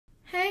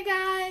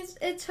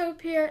it's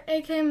Hope here,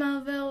 aka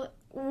Melville.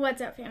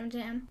 What's up, fam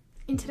jam?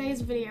 In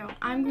today's video,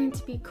 I'm going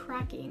to be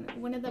cracking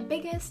one of the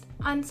biggest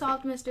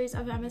unsolved mysteries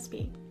of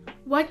MSP.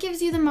 What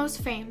gives you the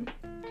most fame,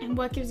 and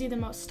what gives you the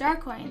most star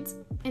coins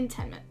in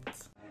 10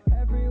 minutes?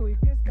 Every week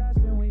is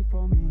Fashion Week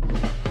for me.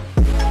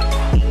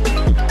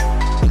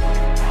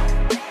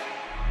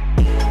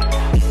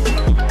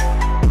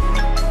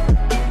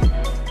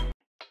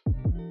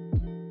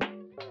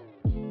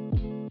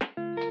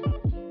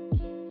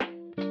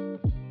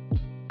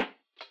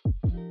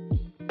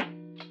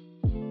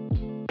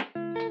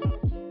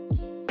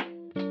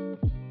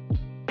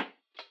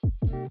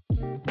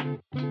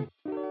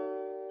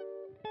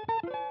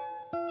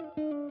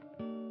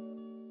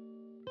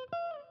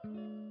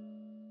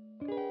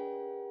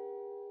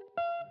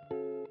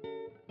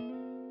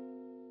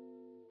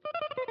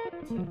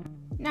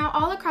 Now,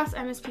 all across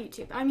MSP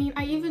YouTube,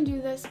 I even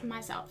do this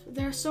myself.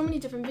 There are so many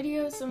different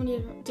videos, so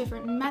many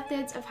different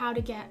methods of how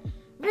to get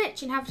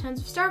rich and have tons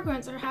of star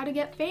coins, or how to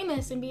get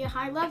famous and be a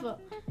high level.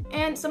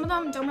 And some of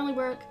them don't really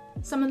work,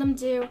 some of them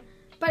do,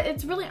 but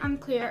it's really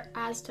unclear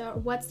as to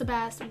what's the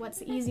best, what's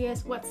the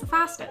easiest, what's the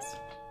fastest.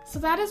 So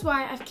that is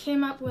why I've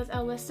came up with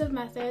a list of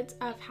methods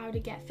of how to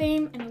get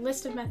fame and a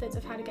list of methods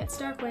of how to get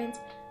star coins.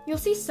 You'll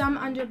see some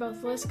under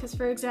both lists because,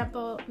 for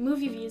example,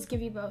 movie views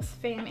give you both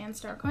fame and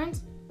star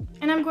coins.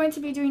 And I'm going to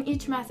be doing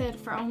each method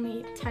for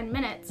only 10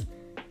 minutes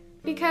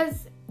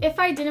because if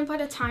I didn't put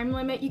a time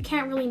limit, you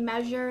can't really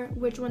measure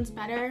which one's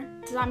better.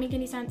 Does that make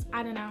any sense?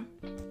 I don't know.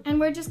 And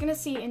we're just gonna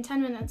see in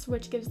 10 minutes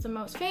which gives the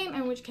most fame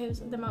and which gives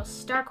the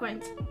most star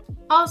coins.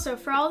 Also,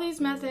 for all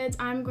these methods,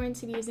 I'm going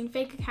to be using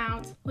fake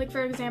accounts. Like,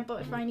 for example,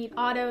 if I need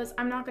autos,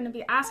 I'm not gonna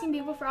be asking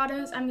people for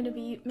autos, I'm gonna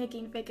be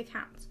making fake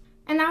accounts.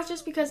 And that's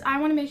just because I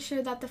want to make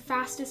sure that the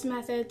fastest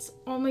methods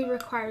only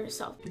require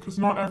yourself. Because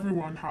not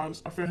everyone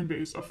has a fan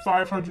base of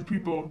 500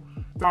 people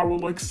that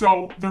will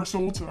sell their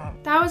soul to them.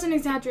 That was an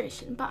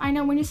exaggeration, but I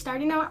know when you're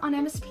starting out on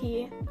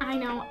MSP, I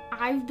know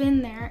I've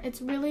been there.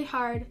 It's really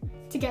hard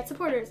to get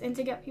supporters and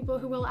to get people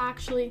who will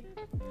actually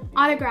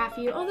autograph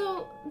you,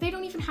 although they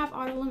don't even have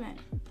auto limit.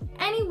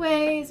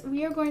 Anyways,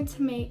 we are going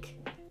to make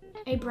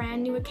a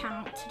brand new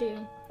account to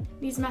do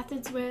these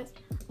methods with.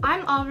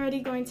 I'm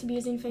already going to be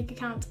using fake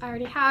accounts I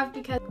already have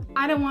because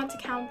I don't want to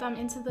count them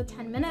into the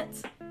 10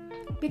 minutes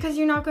because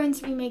you're not going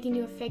to be making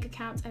new fake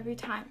accounts every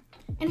time.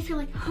 And if you're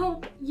like,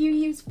 Hope, you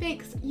use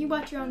fakes, you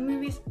watch your own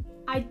movies,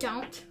 I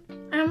don't.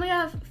 I only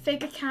have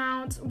fake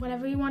accounts,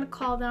 whatever you want to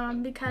call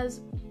them,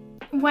 because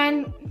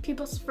when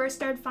people first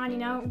started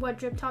finding out what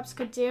drip tops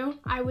could do,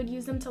 I would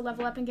use them to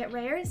level up and get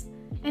rares.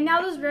 And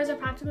now those rares are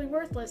practically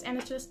worthless and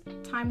it's just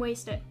time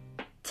wasted.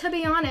 To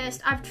be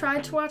honest, I've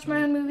tried to watch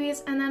my own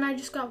movies and then I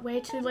just got way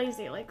too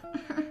lazy.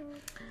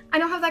 I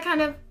don't have that kind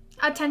of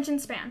attention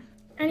span.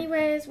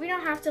 Anyways, we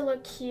don't have to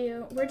look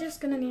cute. We're just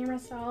gonna name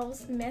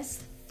ourselves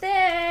Miss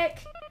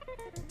Thick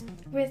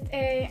with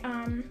a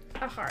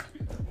heart.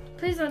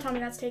 Please don't tell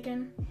me that's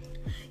taken.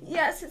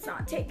 Yes, it's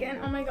not taken.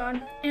 Oh my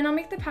god. And I'll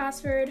make the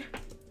password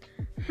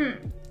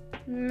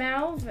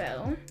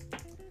Melville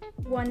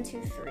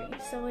 123.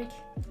 So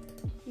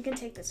you can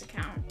take this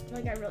account.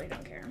 I really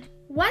don't care.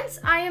 Once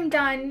I am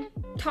done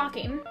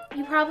talking,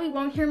 you probably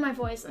won't hear my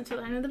voice until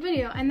the end of the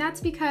video, and that's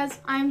because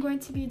I'm going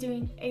to be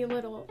doing a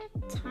little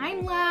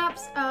time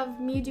lapse of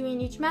me doing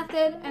each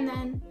method, and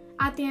then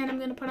at the end I'm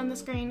going to put on the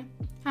screen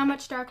how much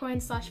star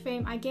coins /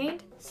 fame I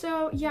gained.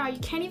 So yeah, you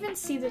can't even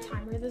see the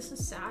timer. This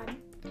is sad,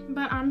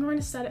 but I'm going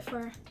to set it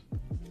for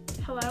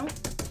hello.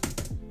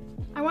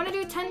 I want to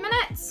do 10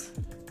 minutes.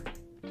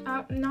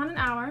 Not an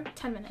hour,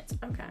 10 minutes,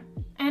 okay.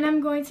 And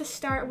I'm going to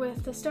start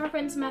with the star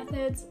coins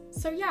methods.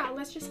 So yeah,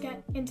 let's just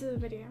get into the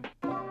video.